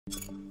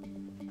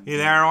Hey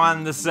there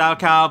everyone, this is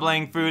Alcal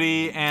playing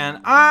Furi,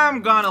 and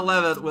I'm gonna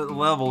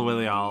level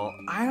with y'all.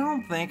 I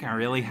don't think I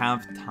really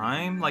have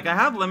time. Like, I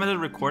have limited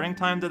recording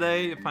time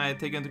today, if I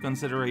take into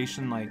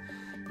consideration, like,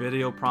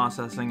 video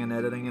processing and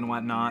editing and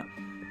whatnot.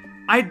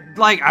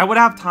 I would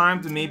have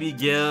time to maybe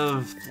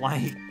give,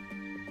 like,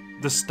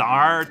 the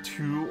star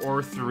 2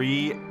 or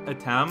 3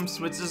 attempts,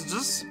 which is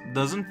just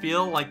doesn't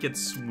feel like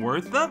it's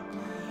worth it.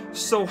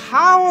 So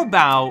how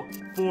about,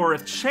 for a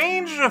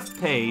change of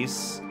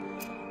pace,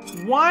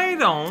 why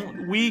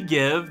don't we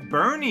give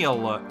Bernie a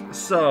look?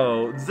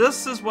 So,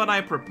 this is what I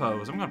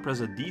propose. I'm gonna press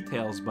the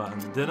details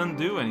button. Didn't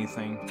do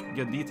anything.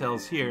 Get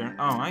details here.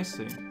 Oh, I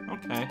see.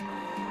 Okay.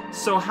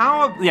 So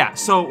how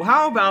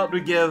about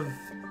we give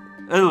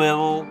a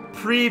little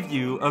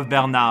preview of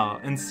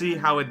Bernard and see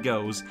how it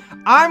goes.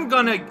 I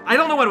don't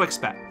know what to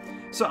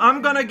expect. So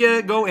I'm gonna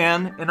go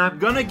in and I'm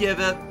gonna give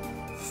it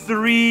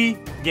 3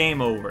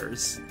 game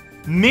overs.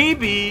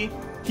 Maybe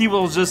he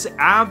will just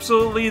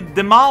absolutely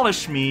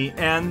demolish me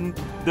and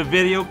the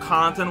video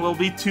content will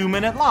be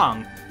 2-minute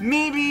long.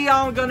 Maybe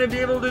I'm gonna be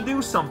able to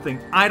do something.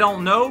 I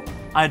don't know.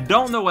 I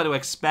don't know what to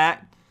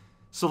expect.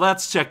 So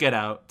let's check it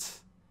out.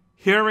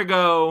 Here we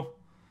go.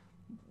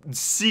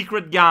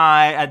 Secret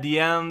guy at the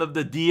end of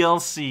the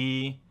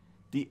DLC.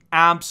 The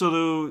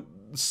absolute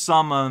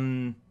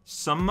summit.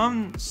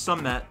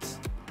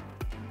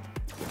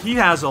 He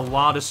has a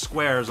lot of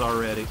squares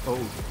already.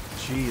 Oh,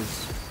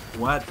 jeez.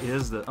 What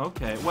is the...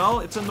 Okay, well,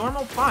 it's a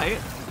normal fight.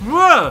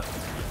 Whoa!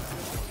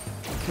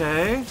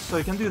 Okay, so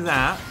you can do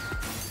that.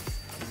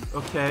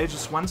 Okay,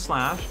 just 1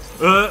 slash.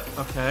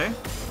 Okay.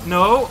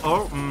 No,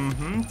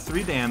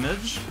 3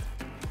 damage.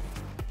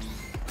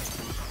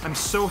 I'm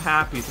so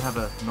happy to have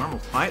a normal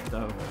fight,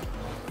 though.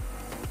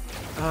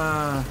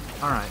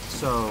 Alright,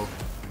 so...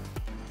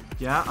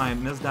 Yeah, I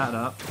messed that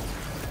up.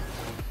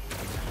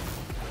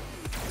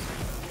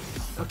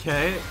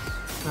 Okay.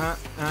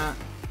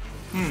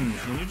 And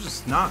you're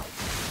just not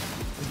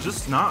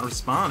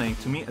responding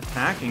to me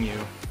attacking you.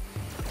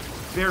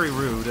 Very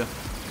rude.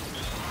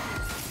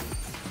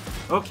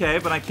 Okay,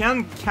 but I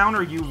can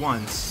counter you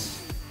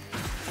once.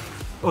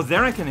 Oh,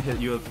 there I can hit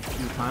you a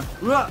few times.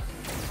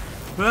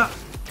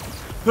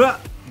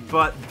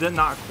 But did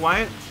not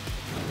quite.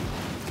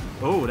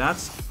 Oh,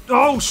 that's...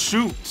 Oh,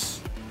 shoot!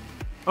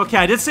 Okay,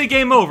 I did say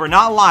game over,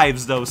 not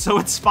lives, though, so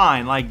it's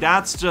fine. Like,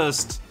 that's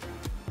just...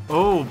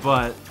 Oh,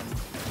 but...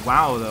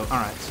 Wow, though.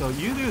 Alright, so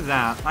you do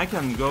that. I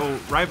can go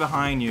right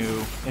behind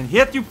you and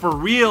hit you for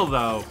real,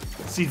 though.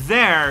 See,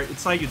 there,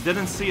 it's like you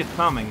didn't see it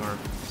coming or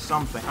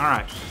something.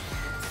 Alright.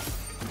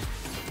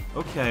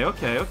 Okay.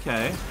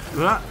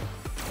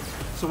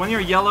 So when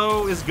your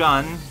yellow is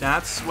gone,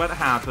 that's what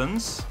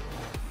happens.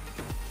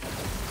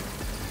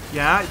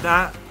 Yeah,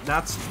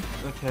 that's...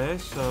 Okay,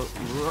 so...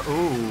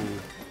 Ooh.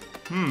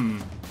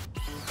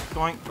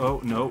 Doink.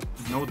 Oh, no.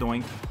 No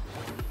doink.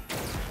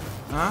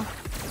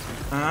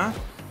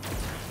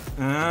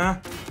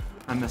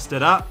 I messed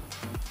it up.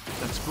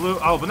 That's blue.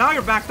 Oh, but now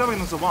you're backed up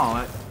against the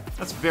wall.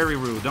 That's very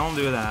rude. Don't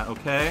do that,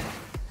 okay?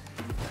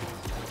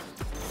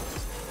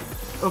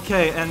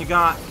 Okay, and you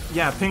got...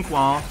 Yeah, pink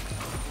wall.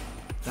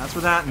 That's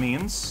what that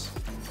means.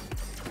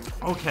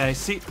 Okay,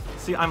 see,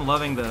 I'm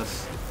loving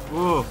this.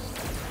 Ooh.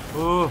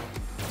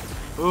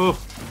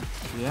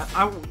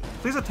 Yeah,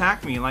 please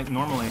attack me like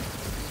normally.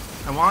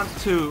 I want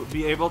to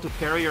be able to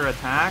parry your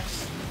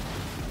attacks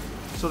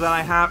so that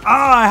I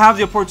have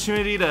the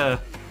opportunity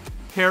to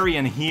parry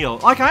and heal.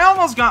 Like, I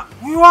almost got...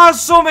 Wow,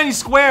 so many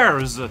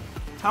squares!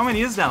 How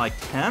many is that, like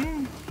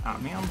 10? Oh,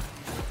 man.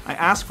 I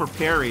ask for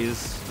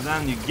parries, but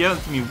then you give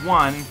it to me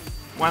one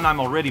when I'm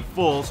already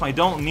full, so I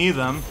don't need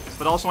them,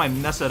 but also I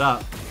mess it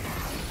up.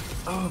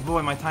 Oh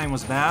boy, my time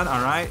was bad,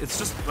 alright. It's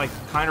just, like,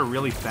 kind of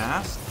really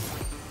fast.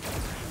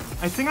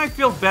 I think I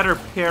feel better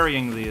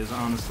parrying these,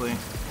 honestly,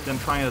 than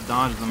trying to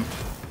dodge them.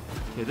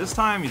 Okay, this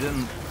time you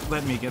didn't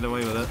let me get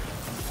away with it.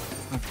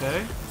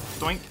 Okay,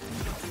 doink.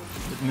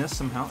 It missed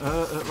some health.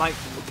 Like,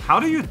 how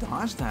do you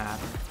dodge that?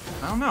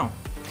 I don't know.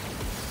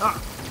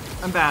 Ah,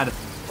 I'm bad.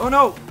 Oh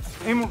no!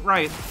 Aim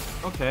right.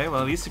 Okay,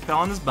 well at least he fell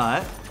on his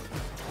butt.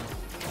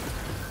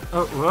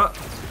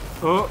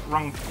 Oh,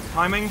 wrong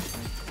timing.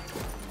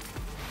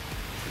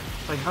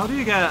 Like, how do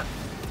you get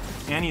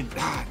any...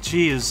 Ah,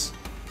 jeez.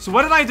 So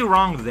what did I do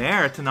wrong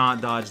there to not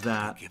dodge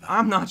that?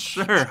 I'm not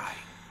sure.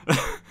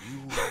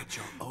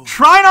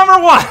 Try number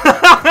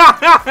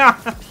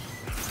 1!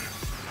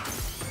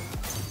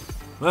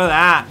 Look at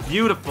that.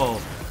 Beautiful.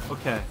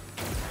 Okay.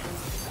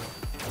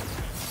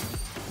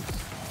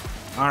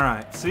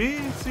 Alright.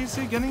 See?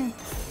 Getting...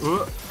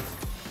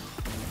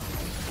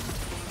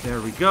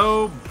 There we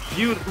go.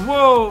 Beautiful.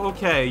 Whoa!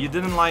 Okay, you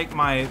didn't like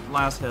my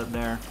last hit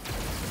there.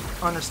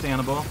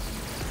 Understandable.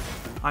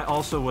 I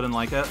also wouldn't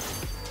like it.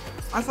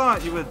 I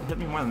thought you would hit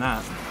me more than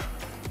that.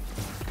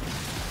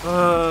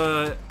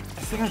 I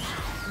think I...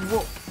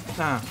 Whoa.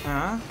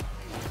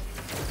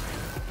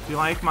 Do you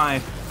like my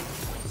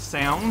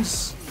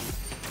sounds?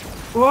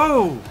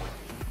 Whoa!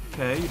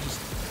 Okay, you just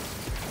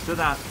did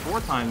that 4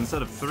 times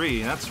instead of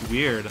 3. That's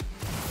weird.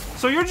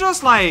 So you're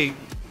just like...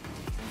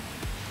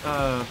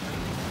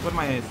 What am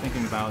I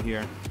thinking about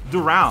here?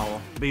 Dural,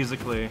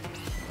 basically.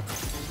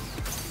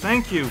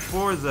 Thank you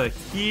for the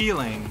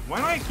healing. Why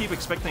do I keep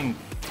expecting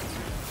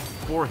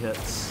 4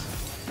 hits?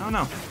 I don't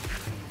know.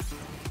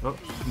 Oh,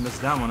 I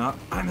messed that one up.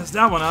 I messed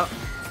that one up.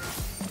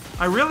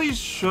 I really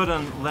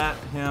shouldn't let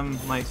him,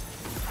 like,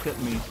 hit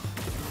me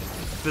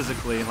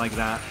physically like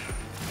that.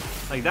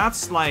 Like,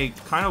 that's, like,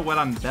 kind of what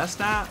I'm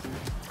best at.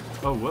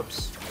 Oh,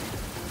 whoops.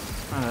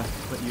 Trying to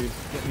let you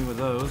get me with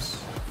those.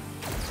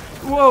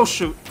 Whoa,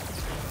 shoot.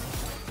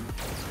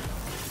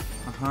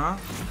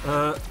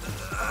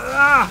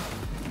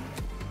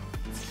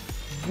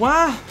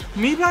 What?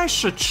 Maybe I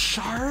should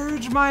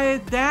charge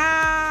my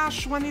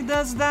dash when he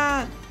does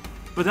that?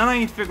 But then I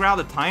need to figure out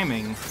the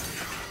timing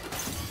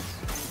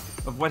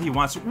of what he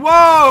wants.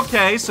 Whoa,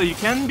 okay, so you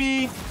can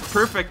be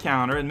perfect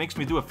counter. It makes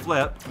me do a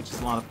flip, which is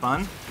a lot of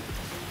fun.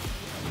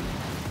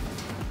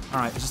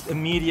 Alright, just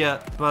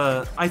immediate,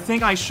 but I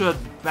think I should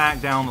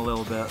back down a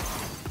little bit.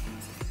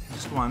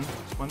 Just one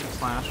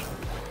slash.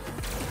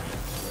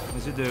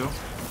 As you do.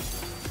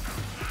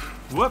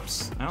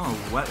 Whoops, I don't know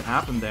what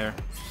happened there.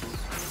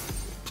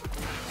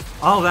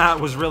 All that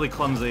was really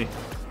clumsy.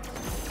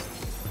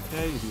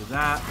 Okay, you do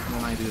that, and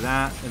then I do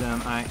that, and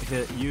then I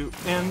hit you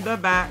in the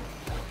back.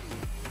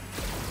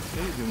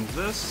 Okay, doing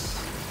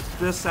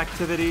this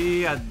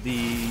activity at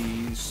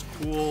the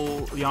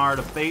schoolyard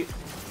of fate.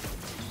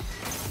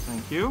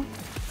 Thank you.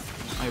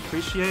 I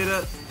appreciate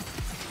it.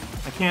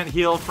 I can't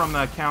heal from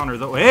the counter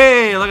though.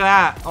 Hey, look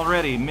at that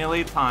already.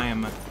 Melee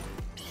time.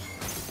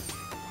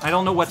 I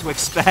don't know what to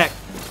expect.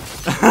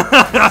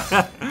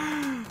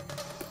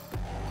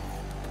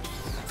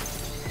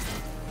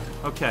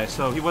 Okay,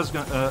 so he was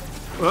gonna.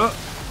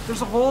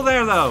 There's a hole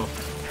there though.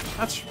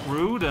 That's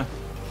rude.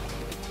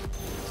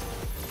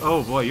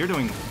 Oh boy, you're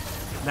doing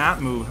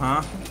that move,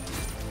 huh?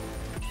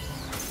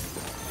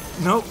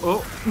 No.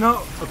 Oh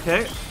no.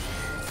 Okay.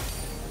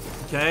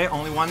 Okay,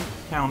 only one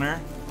counter.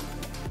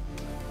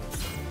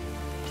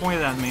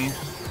 Point at me.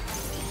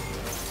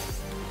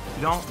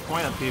 You don't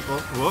point at people.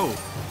 Whoa.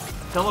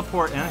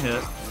 Teleport and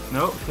hit.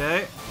 No,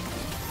 okay.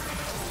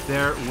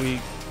 There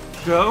we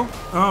go.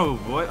 Oh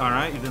boy,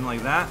 alright, you didn't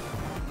like that.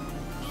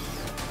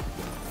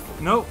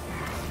 Nope.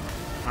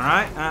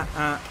 Alright,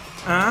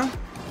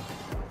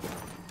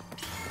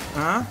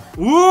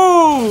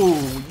 Ooh!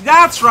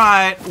 That's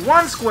right!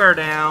 1 square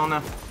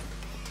down.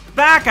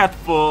 Back at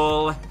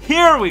full.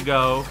 Here we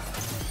go.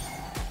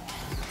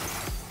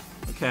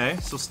 Okay,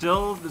 so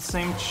still the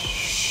same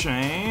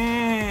chain.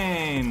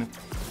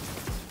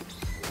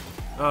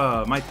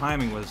 My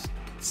timing was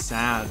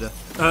sad.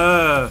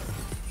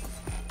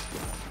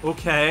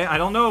 Okay, I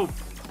don't know.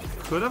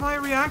 Could have I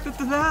reacted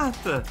to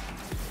that?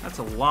 That's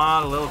a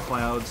lot of little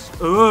clouds.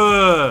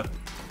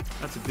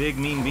 That's a big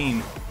mean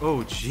beam.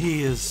 Oh,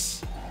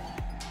 jeez.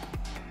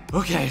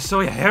 Okay, so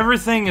yeah,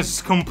 everything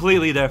is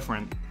completely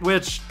different,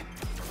 which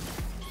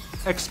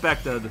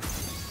expected.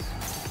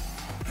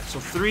 So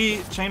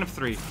chain of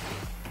 3.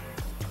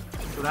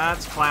 So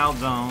that's Cloud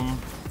Zone.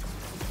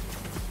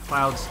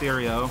 Cloud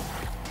Stereo.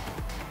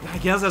 I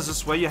guess that's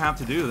just what you have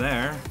to do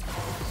there.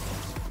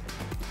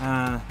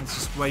 That's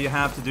just what you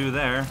have to do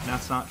there.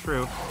 That's not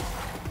true.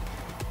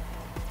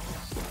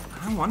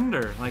 I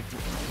wonder, like,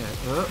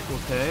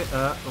 okay,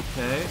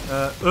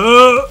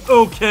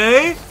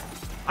 okay.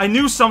 I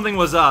knew something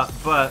was up,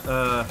 but,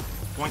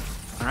 boink.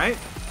 Alright.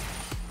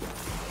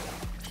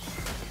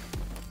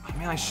 I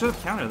mean, I should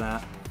have countered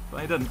that,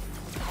 but I didn't.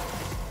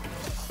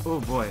 Oh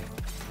boy.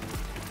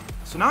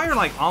 So now you're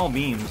like all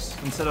beams,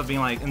 instead of being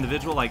like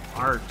individual, like,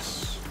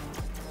 arcs.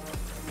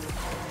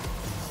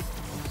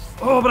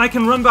 Oh, but I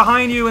can run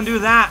behind you and do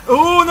that.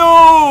 Oh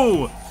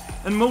no!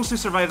 And mostly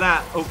survive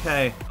that.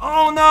 Okay.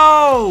 Oh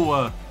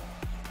no!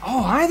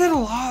 Oh, I did a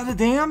lot of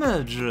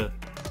damage.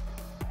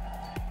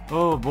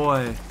 Oh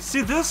boy.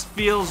 See, this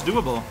feels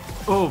doable.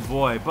 Oh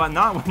boy, but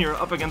not when you're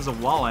up against a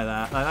wall like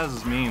that. That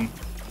is mean.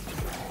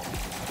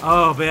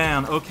 Oh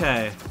man,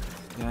 okay.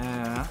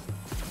 Yeah.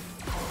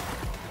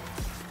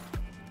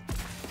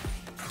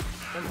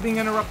 I'm being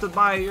interrupted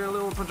by your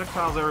little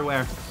projectiles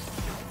everywhere.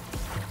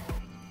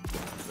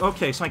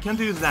 Okay, so I can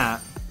do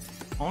that.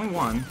 Only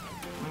one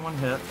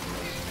hit.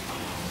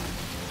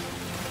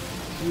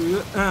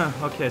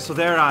 Okay, so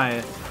there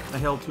I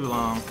held too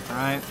long,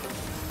 alright?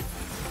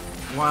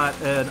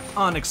 What an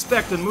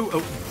unexpected move.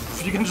 Oh,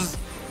 you can just...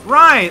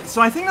 Right!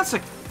 So I think that's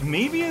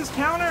maybe his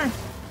counter?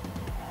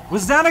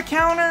 Was that a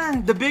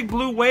counter? The big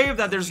blue wave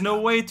that there's no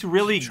way to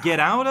really get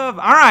out of?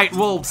 Alright,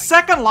 well,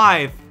 second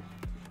life.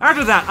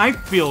 After that, I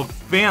feel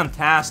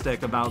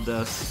fantastic about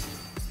this.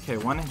 Okay,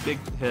 one big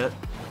hit.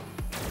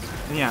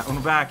 And yeah,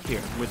 we're back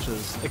here, which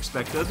is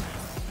expected.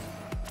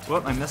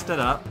 Whoop, I messed it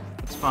up.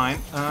 It's fine.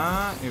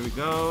 Here we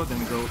go. Then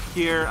we go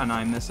here, and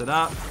I mess it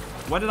up.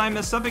 What did I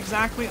mess up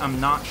exactly? I'm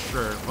not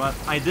sure, but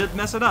I did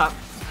mess it up.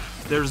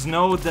 There's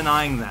no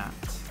denying that.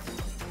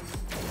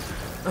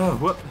 Oh,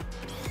 whoop.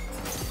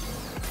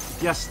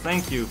 Yes,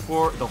 thank you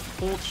for the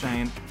whole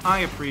chain. I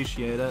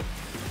appreciate it.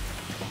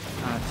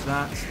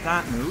 That's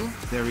that move.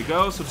 There we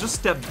go. So just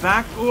step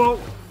back. Whoa.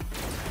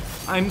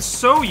 I'm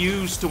so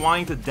used to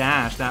wanting to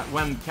dash that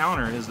when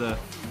counter is the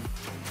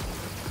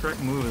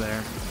correct move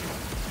there.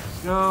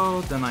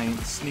 Go, then I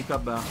sneak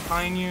up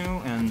behind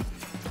you and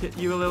hit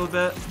you a little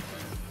bit.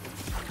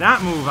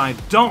 That move I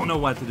don't know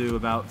what to do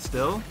about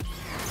still.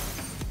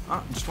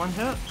 Ah, just one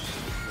hit.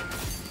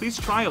 Please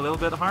try a little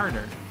bit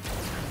harder.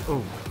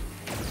 Oh,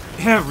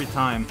 every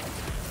time.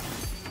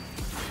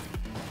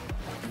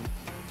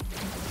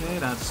 Okay,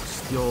 that's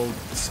just the old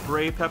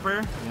spray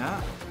pepper.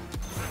 Yeah.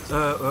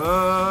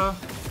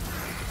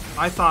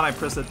 I thought I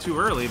pressed it too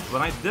early,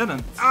 but I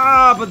didn't.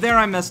 Ah, but there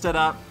I messed it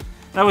up.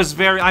 That was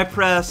I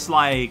pressed,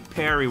 like,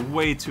 parry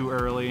way too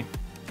early.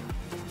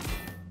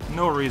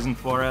 No reason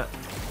for it.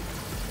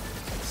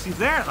 See,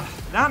 there,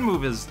 that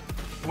move is,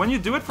 when you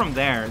do it from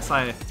there, it's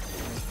like,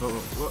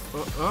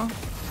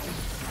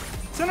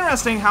 It's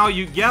interesting how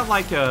you get,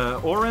 like, a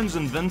orange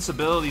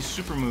invincibility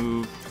super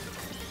move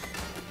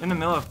in the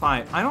middle of a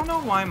fight. I don't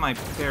know why my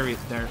parry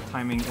there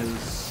timing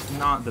is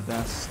not the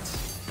best.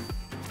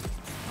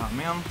 Oh,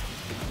 man.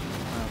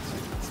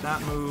 It's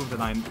that move that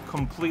I'm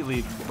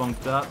completely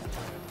bunked up.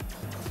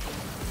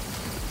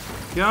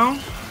 Go.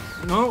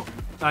 No.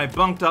 I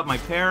bunked up my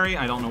parry.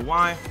 I don't know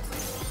why.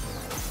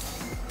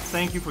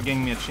 Thank you for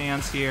giving me a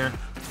chance here.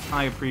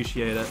 I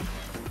appreciate it.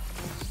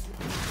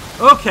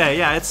 Okay,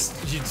 yeah, it's...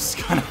 You just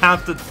gonna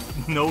have to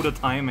know the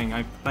timing,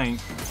 I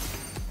think.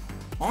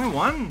 Only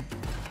one?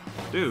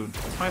 Dude,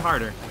 try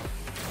harder.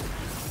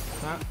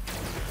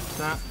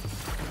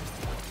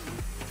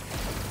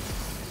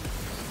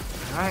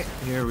 Alright,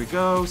 here we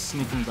go.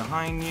 Sneaking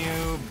behind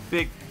you.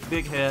 Big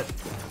hit.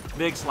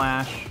 Big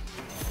slash.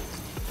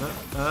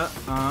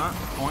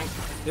 Point.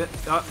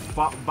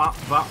 Bop, bop,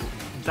 bop.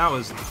 That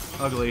was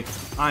ugly.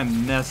 I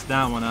messed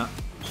that one up.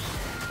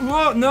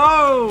 Whoa,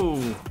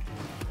 no!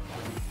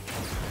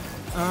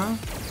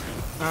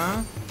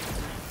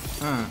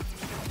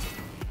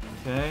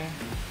 Okay.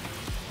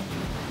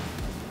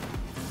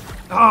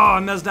 Oh, I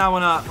messed that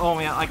one up. Oh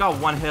man, I got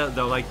one hit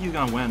though. Like, he's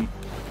gonna win.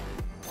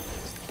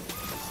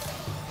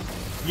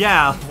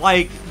 Yeah,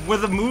 like,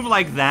 with a move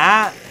like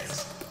that,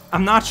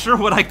 I'm not sure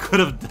what I could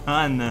have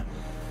done.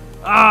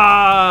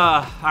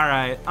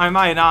 Alright. I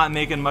might not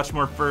make it much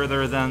more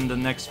further than the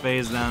next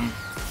phase then.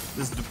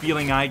 This is the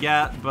feeling I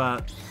get,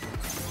 but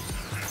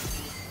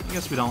I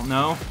guess we don't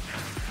know.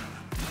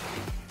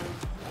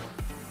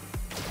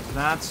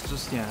 That's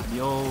just, yeah,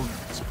 the old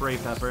spray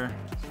pepper.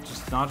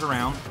 Just dodge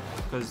around,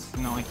 because,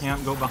 you know, I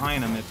can't go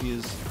behind him if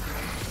he's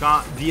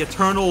got the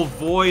eternal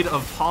void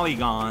of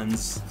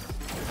polygons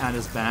at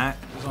his back.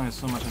 There's only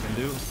so much I can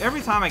do.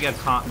 Every time I get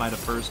caught by the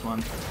first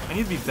one, I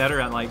need to be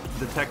better at, like,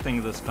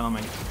 detecting this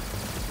coming.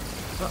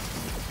 So,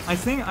 I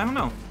think, I don't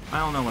know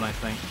what I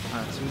think.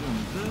 Alright, so we're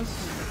doing this.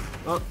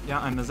 Oh, yeah,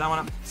 I messed that one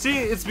up. See,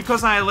 it's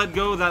because I let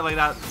go of that, like,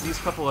 these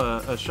couple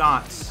of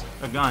shots,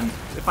 a gun.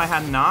 If I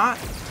had not,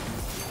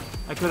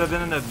 I could have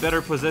been in a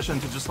better position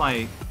to just,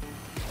 like,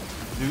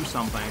 do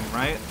something,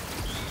 right?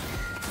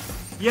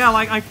 Yeah,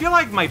 like, I feel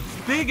like my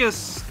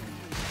biggest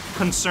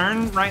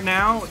concern right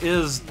now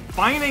is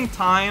finding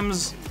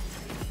times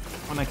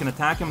when I can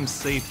attack him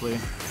safely.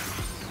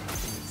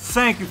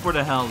 Thank you for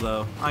the hell,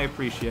 though. I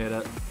appreciate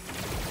it.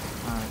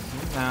 Alright,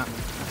 do that.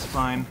 That's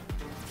fine.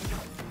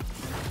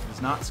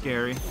 It's not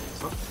scary.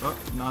 Oh,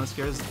 not as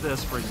scary as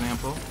this, for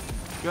example.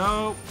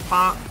 Go,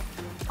 pop,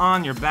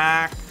 on your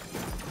back.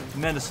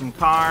 Medicine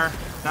car.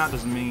 That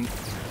doesn't mean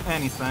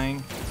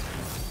anything.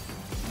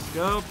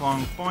 Go,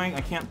 boing, boing.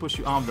 I can't push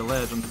you off the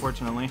ledge,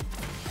 unfortunately.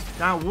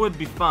 That would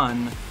be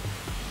fun.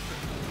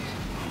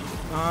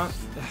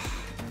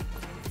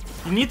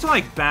 You need to,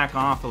 like, back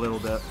off a little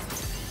bit,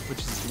 which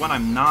is what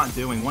I'm not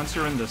doing. Once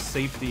you're in the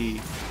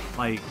safety,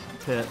 like,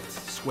 pit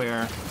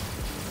square.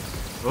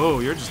 Oh,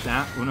 you're just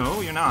that. Oh,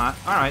 no, you're not.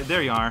 Alright,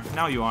 there you are.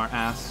 Now you are,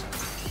 ass.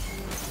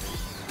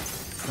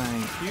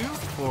 Thank you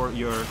for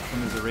your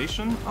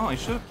commiseration. Oh, I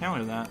should have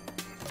countered that.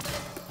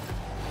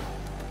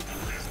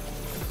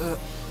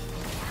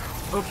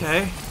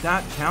 Okay,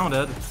 that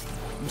counted.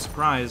 I'm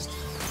surprised.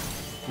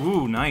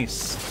 Ooh,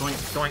 nice. Doink,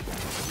 doink.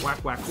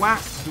 Whack, whack,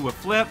 whack. Do a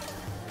flip.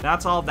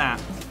 That's all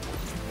that.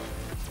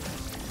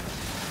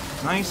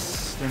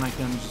 Nice. Then I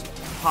can just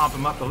pop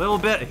him up a little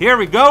bit. Here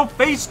we go.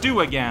 Phase 2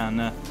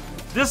 again.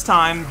 This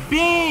time,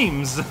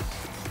 beams!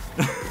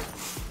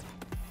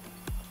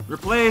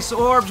 Replace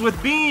orbs with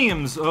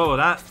beams! Oh,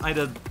 I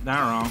did that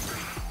wrong.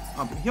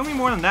 Heal me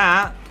more than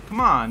that.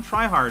 Come on,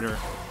 try harder.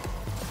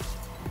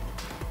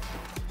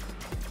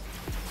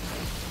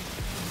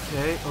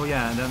 Okay, oh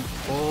yeah, and then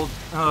old...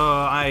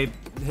 I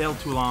held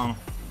too long.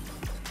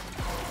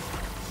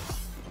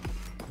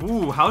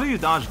 Ooh, how do you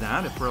dodge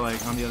that if we're,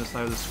 like, on the other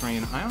side of the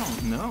screen? I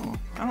don't know.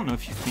 I don't know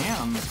if you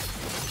can.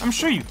 I'm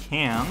sure you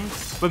can,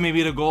 but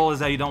maybe the goal is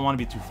that you don't want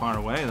to be too far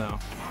away, though.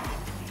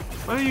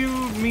 What do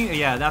you mean?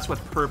 Yeah, that's what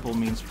purple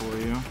means for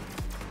you.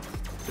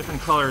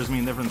 Different colors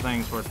mean different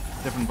things for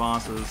different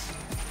bosses.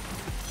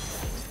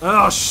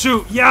 Oh,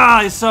 shoot!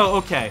 Yeah, so,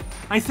 okay.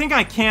 I think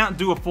I can't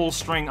do a full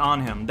string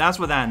on him. That's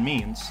what that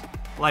means.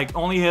 Like,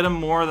 only hit him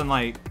more than,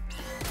 like,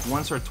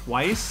 once or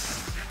twice.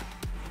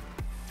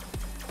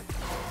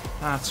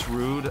 That's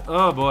rude.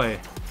 Oh boy.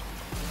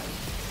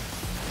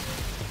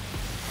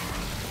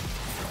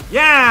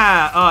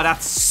 Yeah! Oh,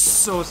 that's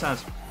so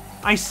satisfying.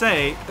 I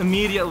say,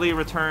 immediately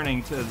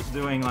returning to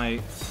doing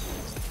like...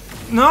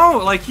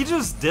 No, like he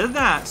just did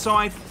that. So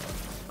I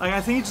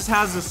think he just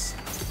has this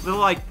little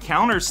like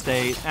counter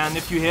state, and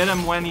if you hit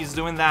him when he's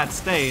doing that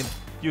state,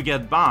 you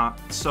get bot.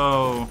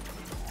 So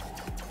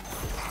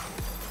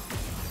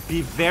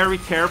be very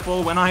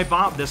careful when I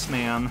bot this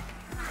man.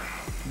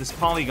 This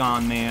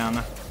polygon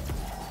man.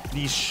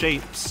 These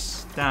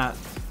shapes that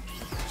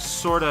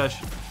sort of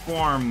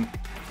form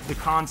the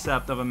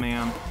concept of a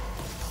man.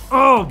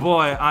 Oh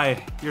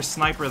boy, you're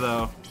sniper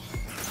though.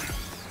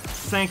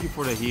 Thank you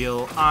for the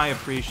heal. I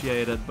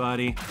appreciate it,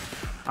 buddy.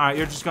 Alright,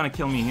 you're just gonna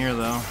kill me here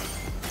though.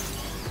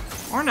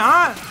 Or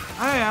not.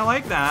 Hey, I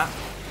like that.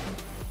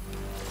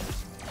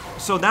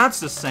 So that's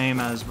the same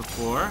as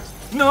before.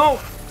 No!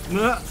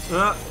 No!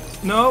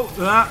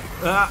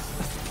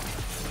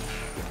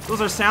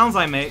 Those are sounds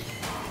I make.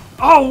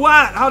 Oh,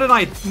 what? How did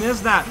I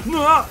miss that?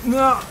 No!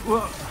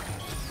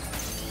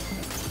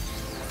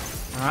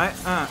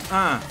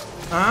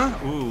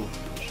 Alright, ooh.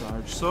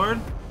 Charge sword.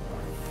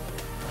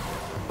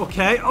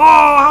 Okay.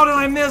 Oh, how did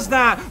I miss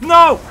that?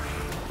 No!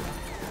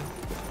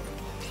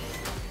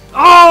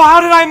 Oh, how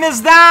did I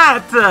miss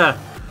that?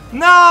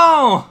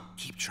 No!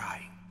 Keep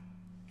trying.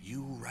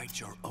 You write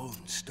your own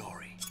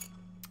story.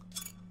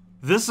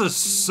 This is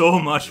so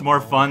much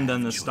more fun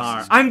than the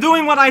star. I'm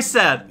doing what I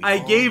said. I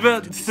gave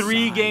it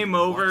 3 game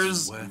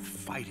overs. Worth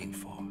fighting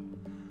for.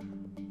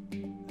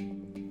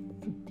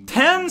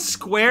 10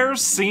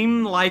 squares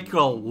seem like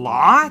a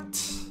lot,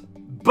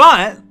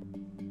 but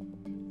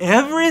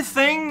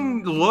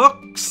everything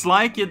looks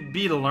like it'd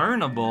be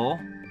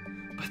learnable.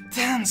 But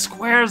 10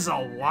 squares a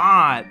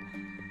lot.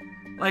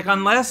 Like,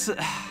 unless...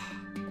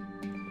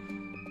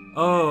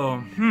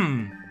 Oh,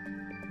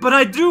 But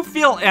I do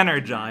feel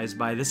energized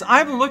by this.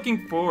 I'm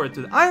looking forward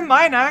to it. I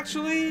might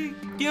actually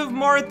give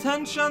more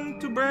attention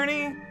to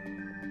Bernie.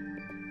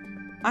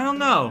 I don't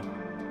know.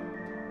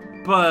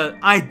 But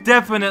I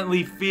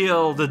definitely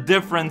feel the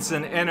difference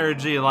in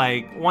energy,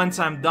 like, once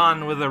I'm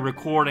done with the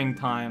recording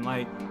time.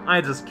 Like,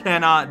 I just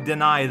cannot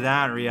deny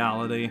that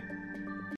reality.